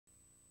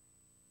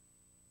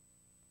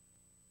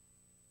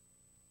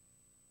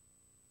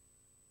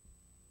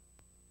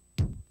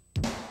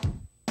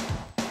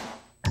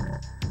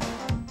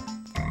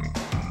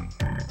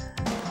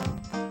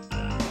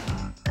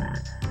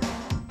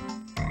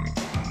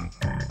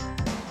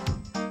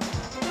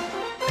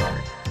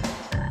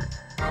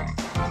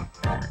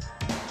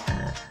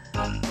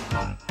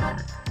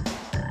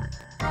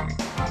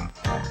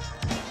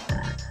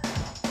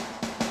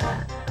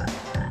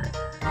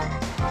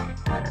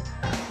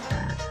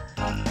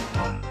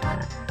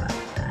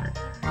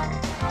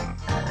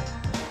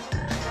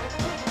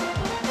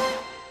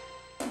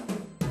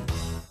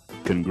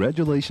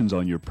Congratulations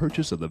on your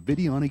purchase of the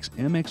Videonics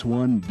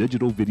MX-1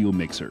 digital video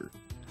mixer.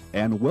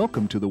 And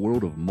welcome to the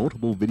world of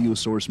multiple video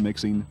source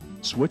mixing,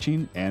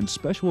 switching, and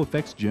special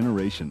effects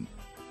generation.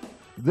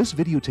 This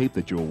videotape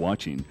that you're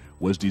watching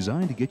was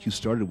designed to get you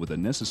started with the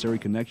necessary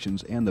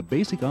connections and the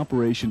basic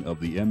operation of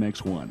the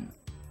MX-1.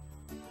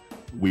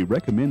 We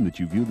recommend that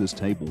you view this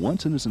tape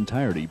once in its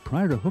entirety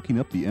prior to hooking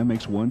up the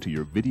MX-1 to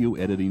your video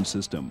editing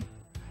system,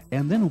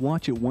 and then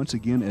watch it once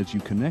again as you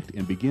connect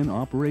and begin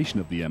operation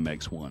of the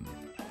MX-1.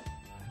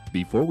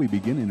 Before we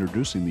begin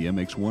introducing the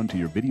MX-1 to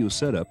your video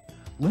setup,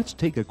 let's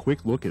take a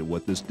quick look at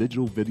what this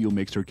digital video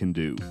mixer can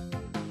do.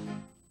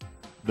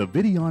 The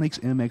Videonics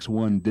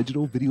MX-1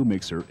 digital video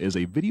mixer is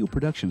a video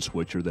production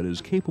switcher that is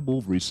capable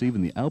of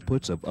receiving the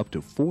outputs of up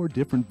to 4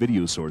 different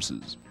video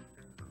sources.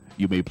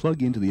 You may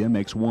plug into the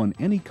MX-1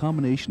 any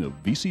combination of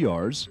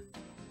VCRs,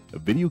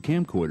 video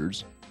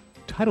camcorders,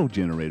 title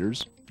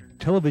generators,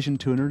 television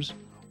tuners,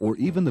 or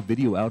even the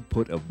video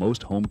output of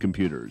most home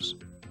computers.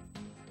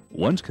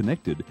 Once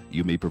connected,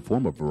 you may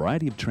perform a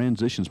variety of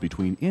transitions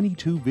between any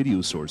 2 video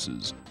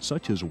sources,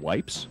 such as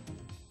wipes,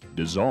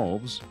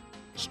 dissolves,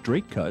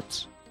 straight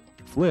cuts,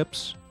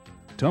 flips,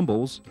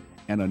 tumbles,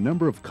 and a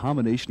number of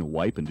combination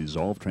wipe and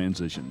dissolve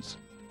transitions.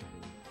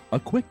 A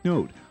quick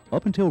note,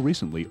 up until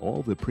recently,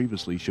 all of the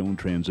previously shown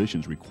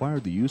transitions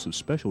required the use of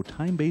special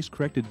time-based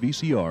corrected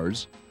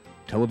VCRs,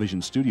 television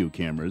studio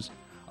cameras,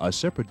 a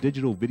separate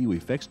digital video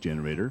effects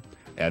generator,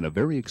 and a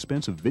very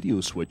expensive video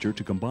switcher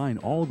to combine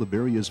all the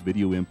various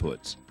video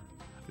inputs.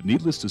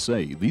 Needless to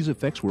say, these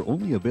effects were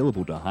only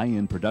available to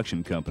high-end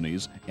production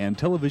companies and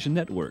television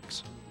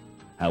networks.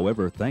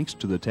 However, thanks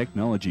to the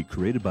technology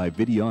created by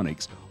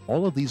Videonics,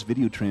 all of these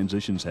video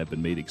transitions have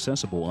been made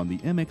accessible on the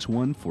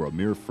MX-1 for a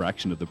mere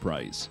fraction of the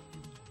price.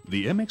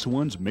 The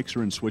MX-1's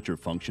mixer and switcher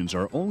functions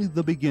are only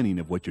the beginning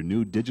of what your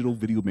new digital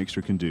video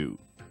mixer can do.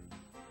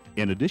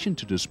 In addition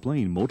to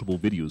displaying multiple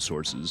video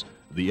sources,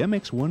 the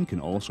MX-1 can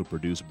also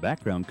produce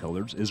background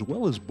colors as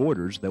well as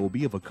borders that will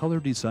be of a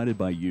color decided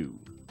by you.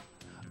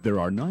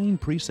 There are 9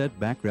 preset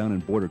background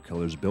and border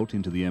colors built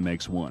into the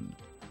MX-1,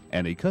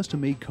 and a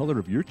custom-made color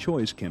of your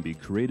choice can be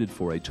created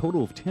for a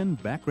total of 10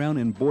 background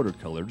and border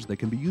colors that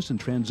can be used in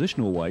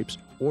transitional wipes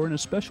or in a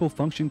special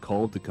function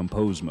called the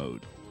Compose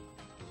mode.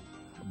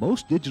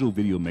 Most digital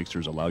video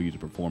mixers allow you to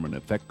perform an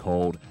effect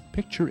called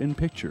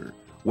picture-in-picture,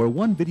 where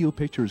one video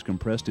picture is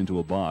compressed into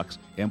a box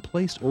and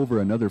placed over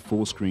another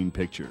full-screen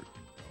picture.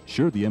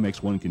 Sure, the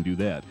MX-1 can do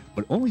that,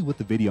 but only with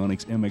the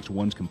Videonics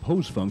MX-1's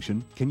Compose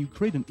function can you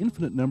create an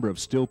infinite number of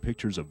still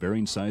pictures of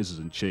varying sizes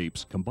and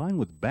shapes combined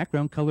with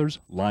background colors,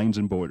 lines,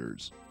 and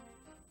borders.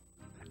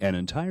 An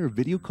entire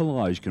video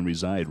collage can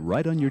reside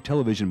right on your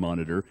television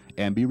monitor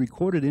and be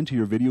recorded into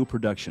your video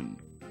production.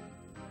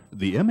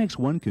 The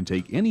MX-1 can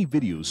take any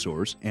video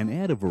source and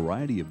add a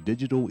variety of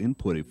digital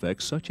input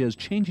effects, such as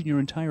changing your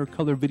entire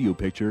color video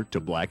picture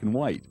to black and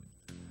white,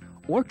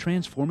 or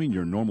transforming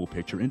your normal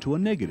picture into a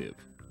negative.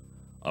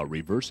 A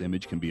reverse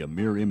image can be a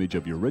mirror image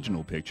of your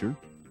original picture,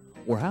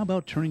 or how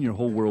about turning your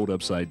whole world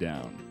upside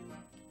down?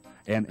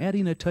 And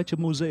adding a touch of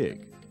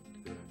mosaic.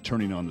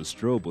 Turning on the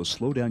strobe will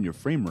slow down your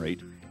frame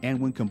rate, and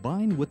when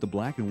combined with the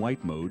black and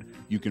white mode,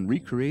 you can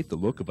recreate the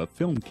look of a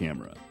film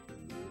camera.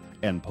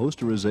 And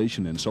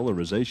posterization and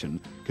solarization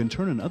can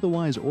turn an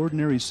otherwise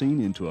ordinary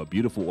scene into a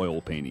beautiful oil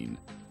painting.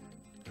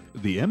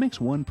 The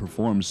MX-1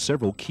 performs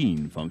several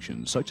keying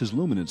functions, such as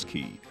luminance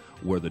key,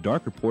 where the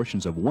darker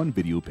portions of one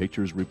video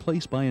picture is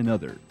replaced by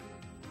another.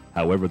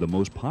 However, the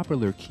most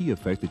popular key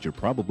effect that you're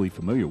probably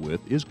familiar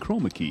with is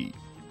chroma key.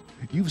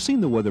 You've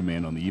seen the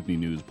weatherman on the evening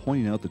news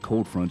pointing out the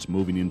cold fronts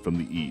moving in from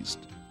the east.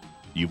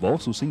 You've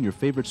also seen your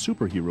favorite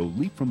superhero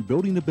leap from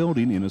building to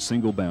building in a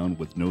single bound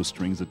with no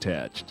strings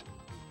attached.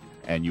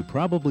 And you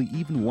probably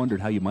even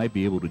wondered how you might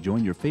be able to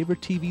join your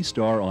favorite TV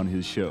star on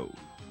his show.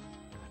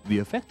 The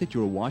effect that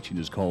you're watching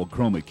is called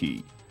chroma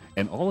key,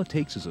 and all it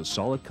takes is a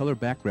solid color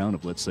background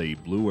of, let's say,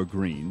 blue or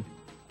green,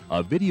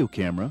 a video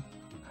camera,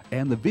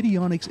 and the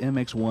Videonics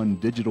MX-1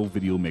 digital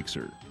video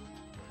mixer.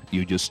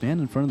 You just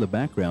stand in front of the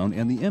background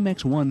and the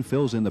MX-1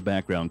 fills in the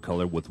background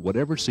color with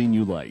whatever scene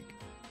you like.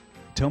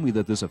 Tell me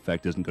that this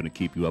effect isn't going to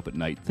keep you up at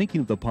night thinking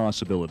of the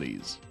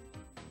possibilities.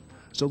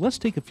 So let's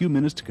take a few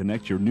minutes to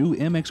connect your new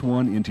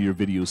MX-1 into your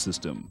video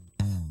system.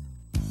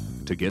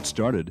 To get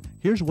started,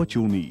 here's what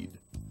you'll need.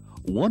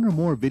 1 or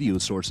more video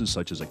sources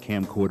such as a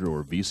camcorder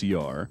or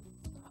VCR,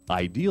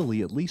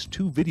 ideally at least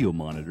 2 video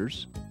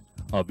monitors,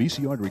 a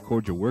VCR to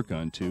record your work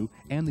onto,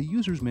 and the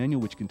user's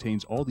manual, which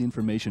contains all the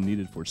information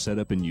needed for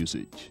setup and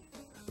usage.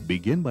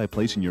 Begin by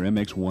placing your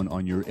MX-1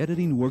 on your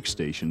editing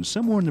workstation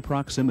somewhere in the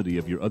proximity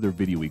of your other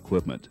video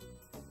equipment.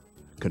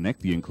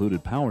 Connect the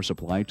included power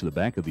supply to the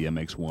back of the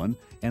MX-1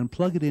 and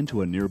plug it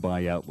into a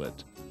nearby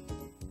outlet.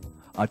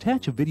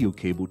 Attach a video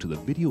cable to the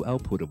video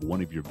output of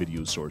one of your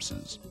video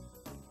sources.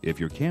 If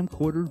your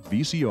camcorder,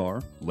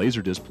 VCR,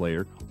 Laserdisc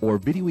player, or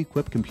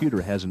video-equipped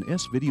computer has an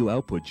S-video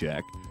output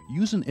jack,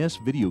 use an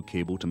S-video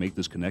cable to make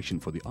this connection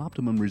for the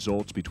optimum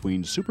results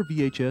between Super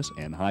VHS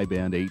and High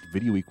Band 8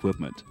 video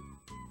equipment.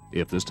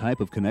 If this type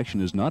of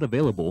connection is not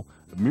available,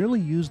 merely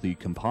use the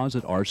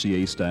composite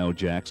RCA style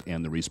jacks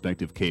and the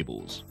respective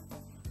cables.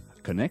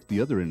 Connect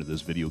the other end of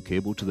this video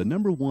cable to the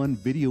number 1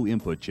 video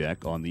input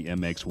jack on the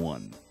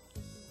MX-1.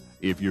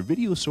 If your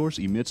video source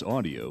emits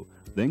audio,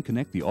 then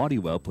connect the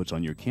audio outputs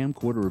on your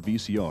camcorder or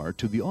VCR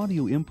to the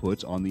audio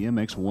inputs on the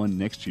MX-1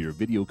 next to your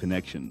video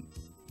connection.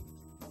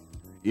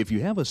 If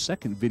you have a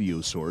second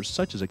video source,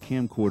 such as a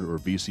camcorder or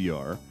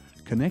VCR,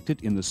 connect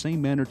it in the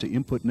same manner to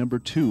input number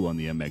 2 on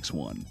the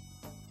MX-1.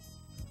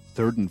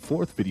 Third and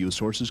fourth video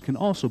sources can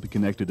also be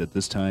connected at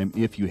this time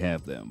if you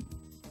have them.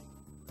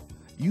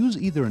 Use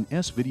either an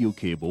S-video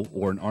cable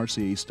or an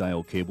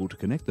RCA-style cable to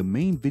connect the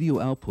main video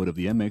output of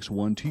the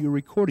MX-1 to your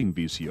recording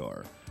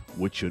VCR,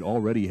 which should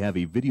already have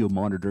a video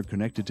monitor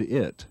connected to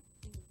it.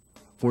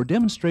 For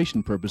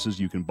demonstration purposes,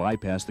 you can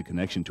bypass the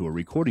connection to a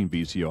recording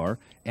VCR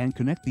and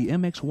connect the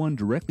MX-1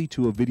 directly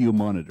to a video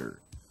monitor.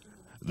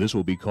 This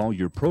will be called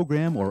your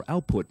program or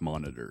output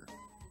monitor.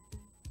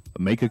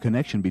 Make a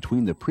connection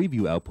between the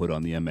preview output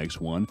on the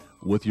MX-1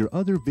 with your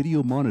other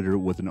video monitor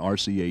with an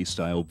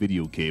RCA-style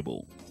video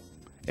cable.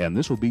 And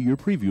this will be your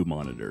preview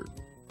monitor.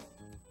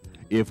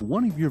 If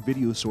one of your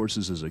video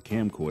sources is a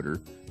camcorder,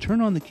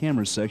 turn on the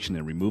camera section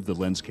and remove the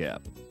lens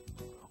cap.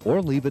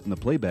 Or leave it in the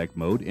playback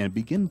mode and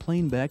begin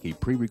playing back a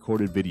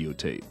pre-recorded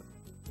videotape.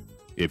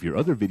 If your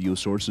other video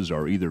sources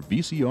are either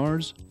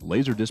VCRs,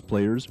 laserdisc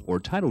players, or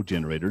title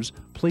generators,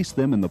 place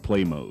them in the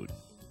play mode.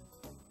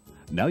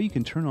 Now you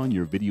can turn on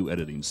your video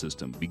editing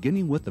system,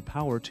 beginning with the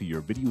power to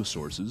your video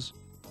sources,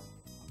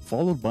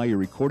 followed by your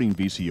recording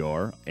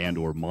VCR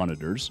and/or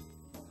monitors,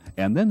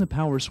 and then the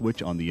power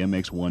switch on the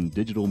MX-1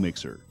 digital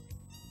mixer.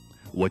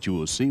 What you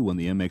will see when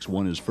the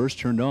MX-1 is first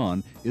turned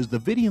on is the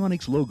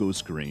Videonics logo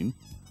screen,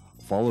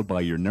 followed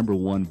by your number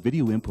 1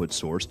 video input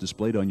source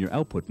displayed on your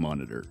output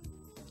monitor,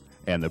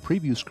 and the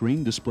preview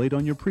screen displayed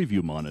on your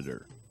preview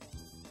monitor.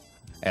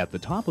 At the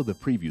top of the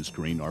preview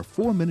screen are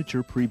 4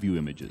 miniature preview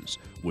images,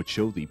 which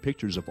show the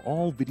pictures of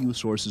all video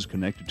sources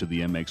connected to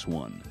the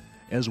MX-1,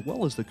 as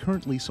well as the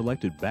currently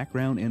selected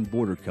background and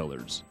border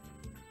colors.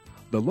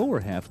 The lower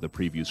half of the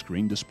preview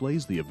screen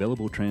displays the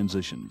available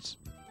transitions.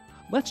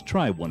 Let's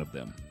try one of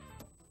them.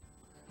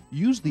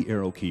 Use the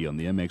arrow key on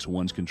the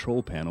MX-1's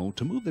control panel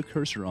to move the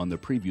cursor on the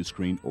preview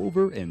screen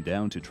over and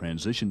down to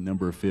transition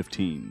number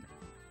 15.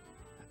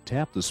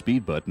 Tap the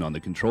speed button on the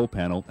control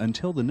panel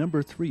until the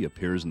number 3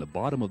 appears in the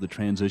bottom of the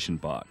transition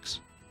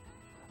box.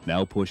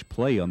 Now push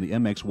play on the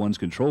MX-1's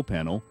control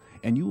panel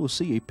and you will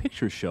see a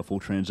picture shuffle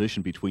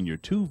transition between your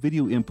 2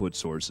 video input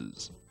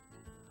sources.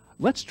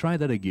 Let's try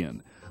that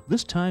again.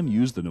 This time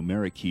use the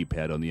numeric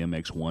keypad on the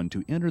MX-1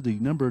 to enter the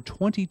number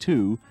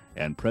 22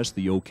 and press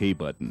the OK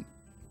button.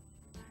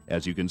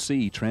 As you can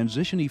see,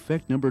 transition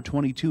effect number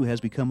 22 has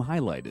become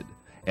highlighted,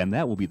 and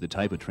that will be the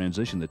type of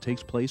transition that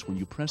takes place when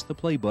you press the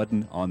play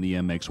button on the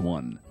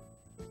MX-1.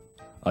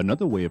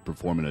 Another way of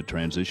performing a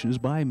transition is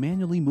by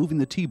manually moving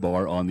the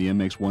T-bar on the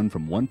MX-1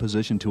 from one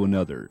position to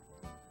another.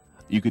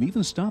 You can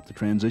even stop the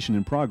transition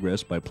in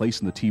progress by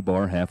placing the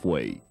T-bar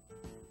halfway.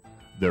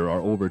 There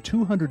are over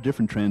 200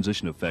 different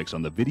transition effects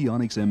on the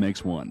Videonics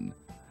MX-1,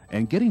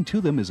 and getting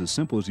to them is as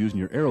simple as using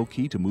your arrow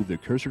key to move the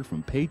cursor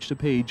from page to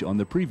page on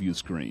the preview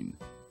screen,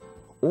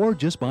 or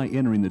just by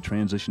entering the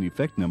transition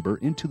effect number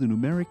into the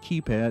numeric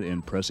keypad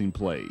and pressing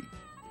play.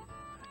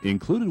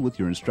 Included with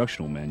your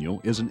instructional manual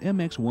is an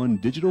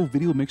MX-1 digital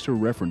video mixer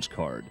reference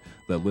card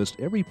that lists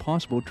every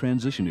possible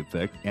transition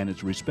effect and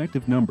its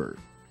respective number.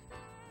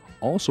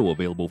 Also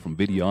available from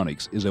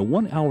Videonics is a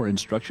 1-hour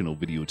instructional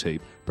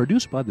videotape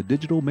produced by the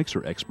digital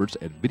mixer experts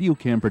at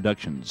VideoCam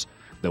Productions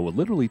that will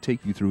literally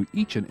take you through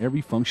each and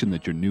every function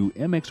that your new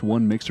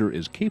MX-1 mixer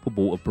is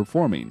capable of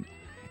performing,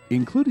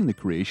 including the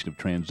creation of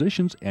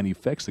transitions and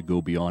effects that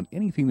go beyond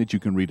anything that you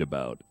can read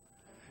about.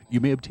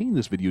 You may obtain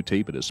this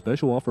videotape at a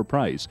special offer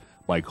price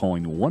by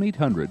calling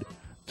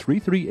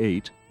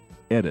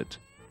 1-800-338-EDIT.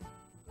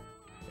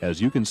 As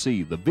you can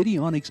see, the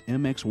Videonics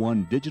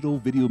MX-1 digital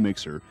video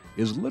mixer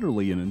is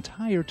literally an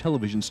entire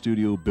television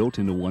studio built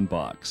into one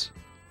box.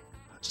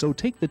 So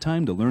take the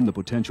time to learn the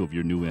potential of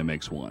your new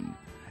MX-1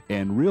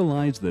 and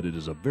realize that it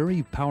is a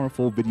very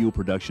powerful video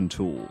production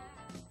tool.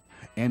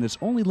 And its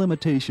only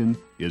limitation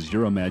is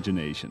your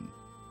imagination.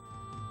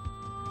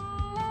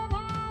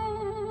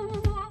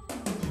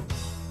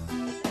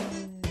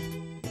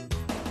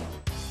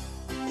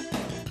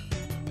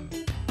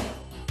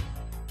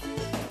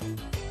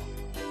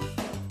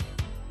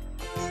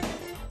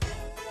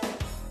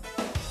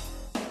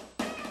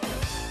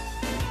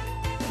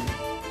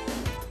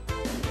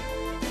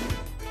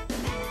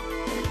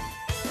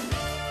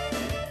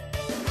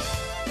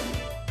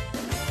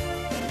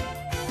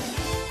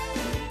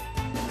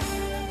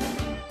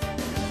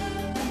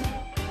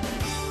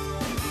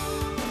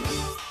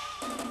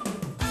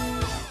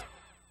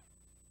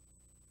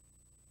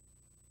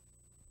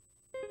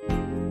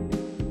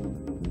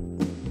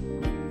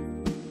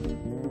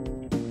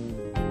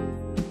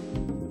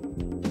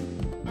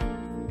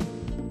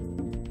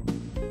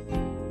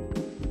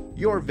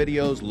 Your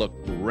videos look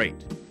great,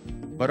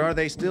 but are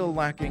they still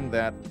lacking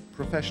that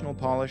professional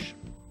polish?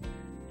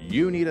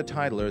 you need a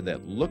titler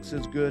that looks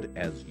as good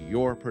as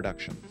your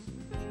productions.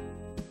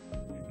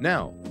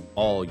 Now,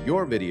 all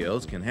your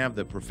videos can have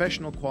the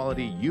professional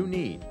quality you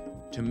need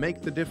to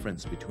make the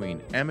difference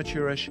between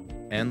amateurish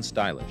and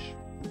stylish.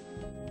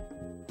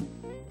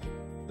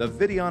 The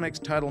Videonics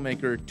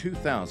TitleMaker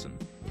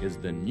 2000 is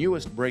the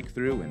newest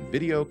breakthrough in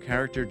video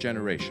character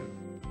generation.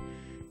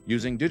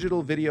 Using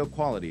digital video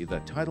quality,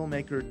 the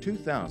TitleMaker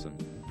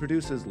 2000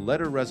 produces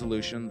letter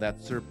resolution that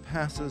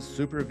surpasses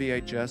Super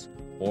VHS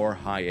or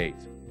High 8.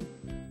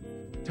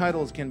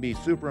 Titles can be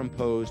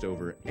superimposed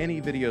over any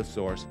video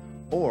source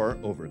or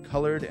over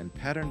colored and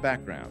patterned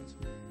backgrounds,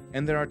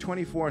 and there are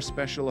 24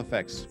 special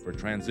effects for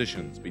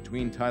transitions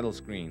between title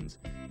screens,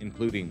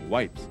 including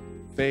wipes,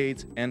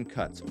 fades, and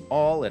cuts,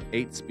 all at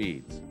 8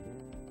 speeds.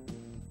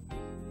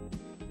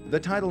 The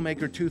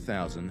TitleMaker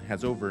 2000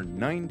 has over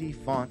 90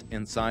 font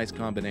and size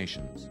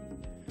combinations.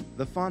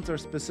 The fonts are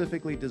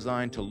specifically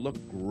designed to look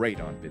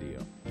great on video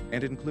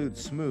and include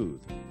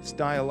smooth,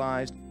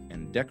 stylized,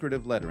 and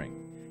decorative lettering,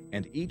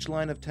 and each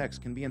line of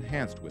text can be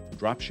enhanced with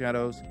drop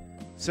shadows,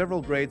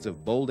 several grades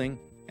of bolding,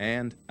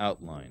 and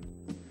outline.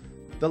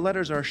 The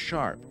letters are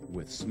sharp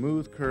with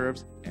smooth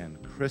curves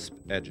and crisp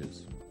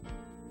edges.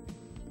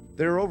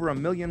 There are over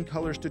 1 million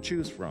colors to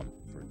choose from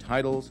for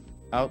titles,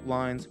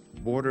 outlines,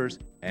 borders,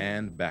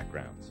 and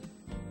backgrounds.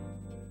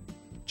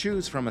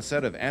 Choose from a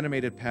set of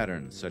animated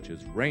patterns such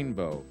as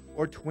rainbow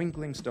or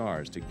twinkling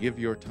stars to give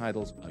your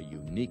titles a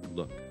unique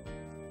look.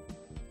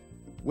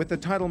 With the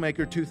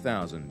TitleMaker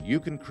 2000, you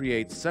can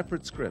create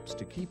separate scripts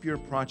to keep your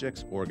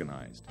projects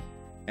organized.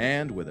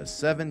 And with a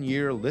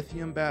 7-year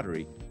lithium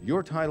battery,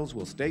 your titles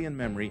will stay in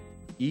memory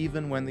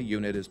even when the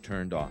unit is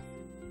turned off.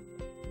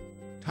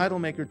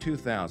 TitleMaker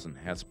 2000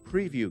 has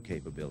preview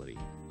capability,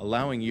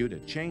 allowing you to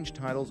change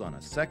titles on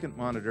a second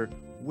monitor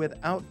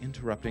without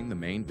interrupting the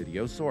main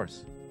video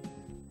source.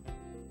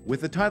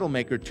 With the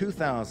TitleMaker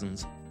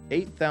 2000's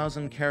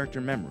 8,000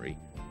 character memory,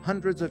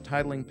 hundreds of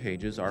titling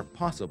pages are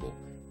possible,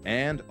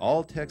 and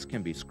all text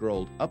can be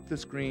scrolled up the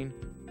screen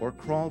or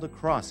crawled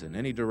across in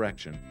any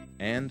direction,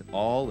 and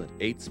all at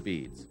 8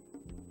 speeds.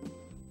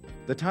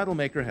 The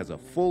TitleMaker has a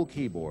full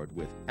keyboard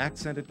with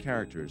accented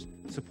characters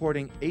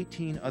supporting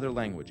 18 other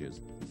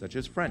languages such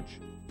as French,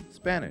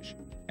 Spanish,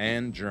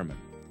 and German.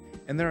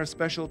 And there are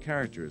special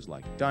characters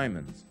like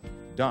diamonds,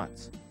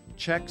 dots,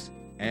 checks,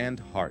 and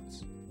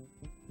hearts.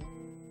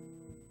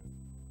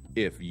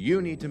 If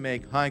you need to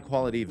make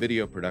high-quality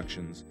video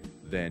productions,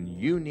 then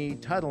you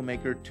need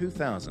TitleMaker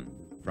 2000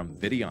 from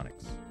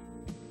Videonics.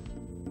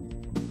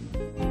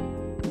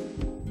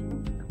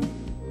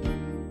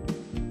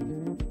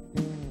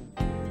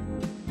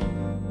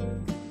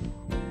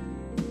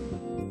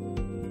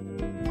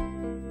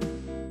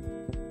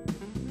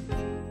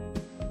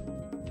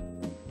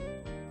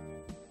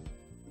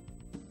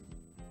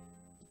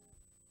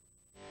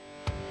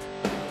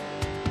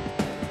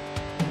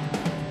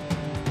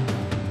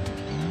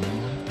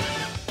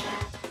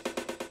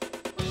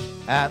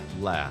 At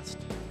last,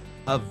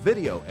 a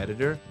video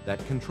editor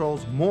that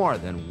controls more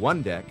than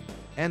one deck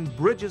and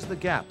bridges the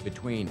gap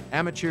between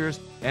amateurs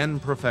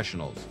and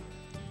professionals.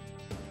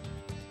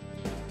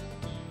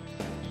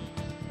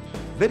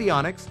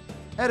 Videonics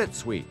Edit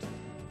Suite.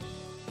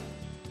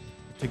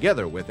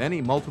 Together with any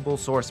multiple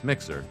source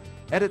mixer,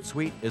 Edit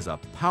Suite is a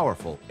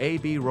powerful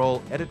A/B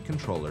roll edit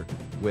controller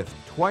with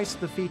twice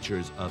the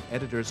features of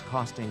editors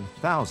costing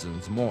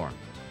thousands more.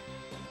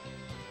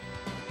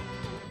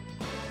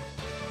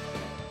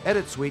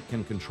 Edit Suite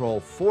can control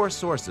 4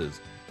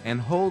 sources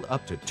and hold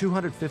up to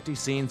 250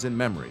 scenes in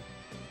memory.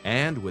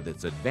 And with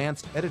its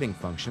advanced editing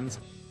functions,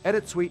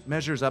 Edit Suite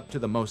measures up to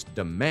the most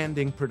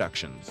demanding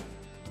productions.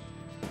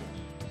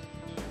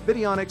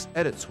 Videonics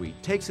Edit Suite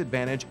takes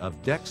advantage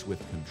of decks with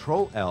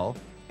Control-L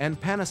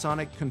and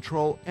Panasonic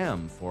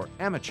Control-M for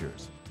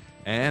amateurs.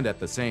 And at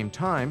the same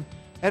time,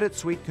 Edit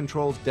Suite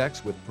controls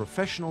decks with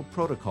professional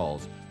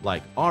protocols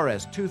like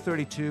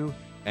RS-232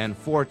 and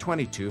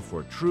 422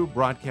 for true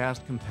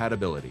broadcast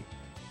compatibility.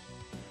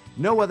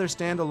 No other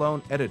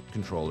standalone edit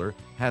controller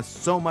has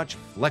so much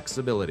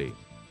flexibility.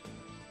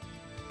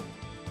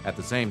 At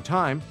the same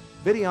time,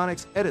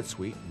 Videonics Edit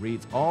Suite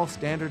reads all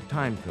standard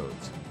time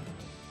codes.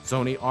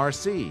 Sony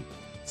RC,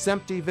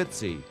 SMPTE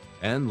VITC,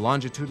 and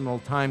longitudinal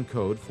time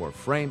code for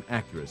frame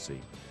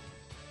accuracy.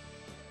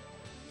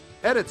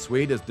 Edit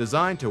Suite is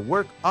designed to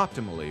work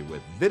optimally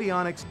with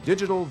Videonics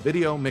Digital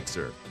Video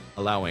Mixer,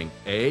 allowing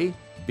A,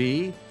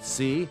 B,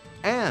 C,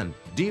 and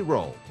D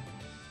roll.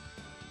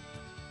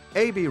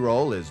 A/B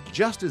roll is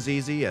just as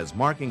easy as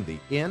marking the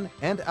in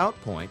and out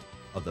point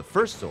of the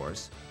first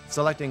source,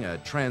 selecting a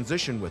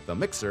transition with the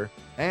mixer,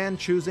 and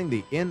choosing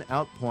the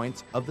in-out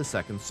points of the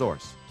second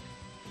source.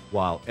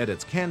 While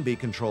edits can be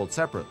controlled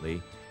separately,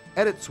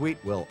 Edit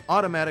Suite will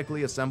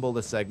automatically assemble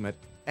the segment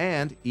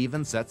and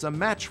even sets a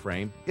match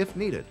frame if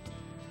needed.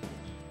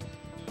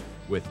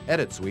 With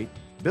Edit Suite,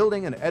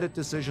 building an edit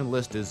decision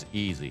list is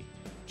easy.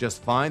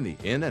 Just find the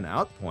in and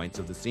out points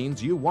of the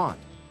scenes you want.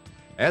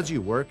 As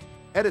you work,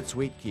 Edit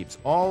Suite keeps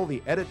all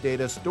the edit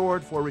data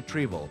stored for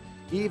retrieval,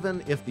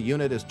 even if the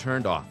unit is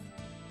turned off.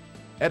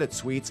 Edit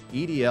Suite's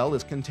EDL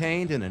is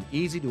contained in an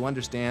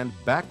easy-to-understand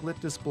backlit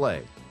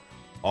display.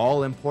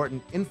 All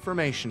important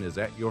information is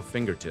at your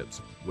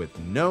fingertips, with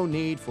no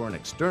need for an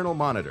external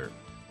monitor.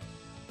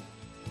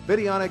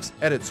 Videonics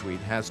Edit Suite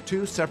has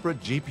 2 separate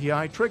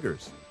GPI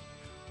triggers.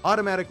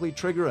 Automatically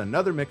trigger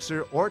another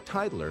mixer or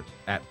titler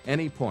at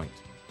any point.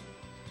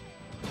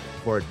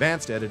 For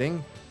advanced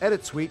editing,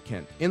 Edit Suite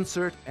can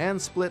insert and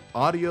split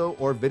audio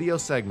or video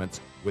segments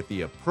with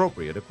the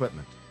appropriate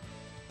equipment.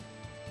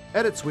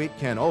 Edit Suite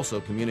can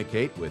also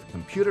communicate with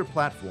computer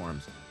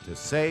platforms to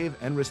save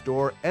and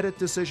restore edit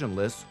decision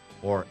lists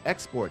or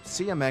export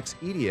CMX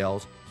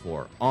EDLs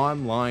for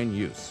online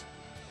use.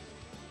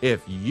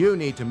 If you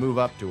need to move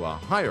up to a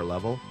higher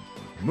level,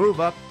 move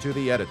up to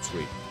the Edit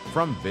Suite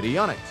from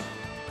Videonics.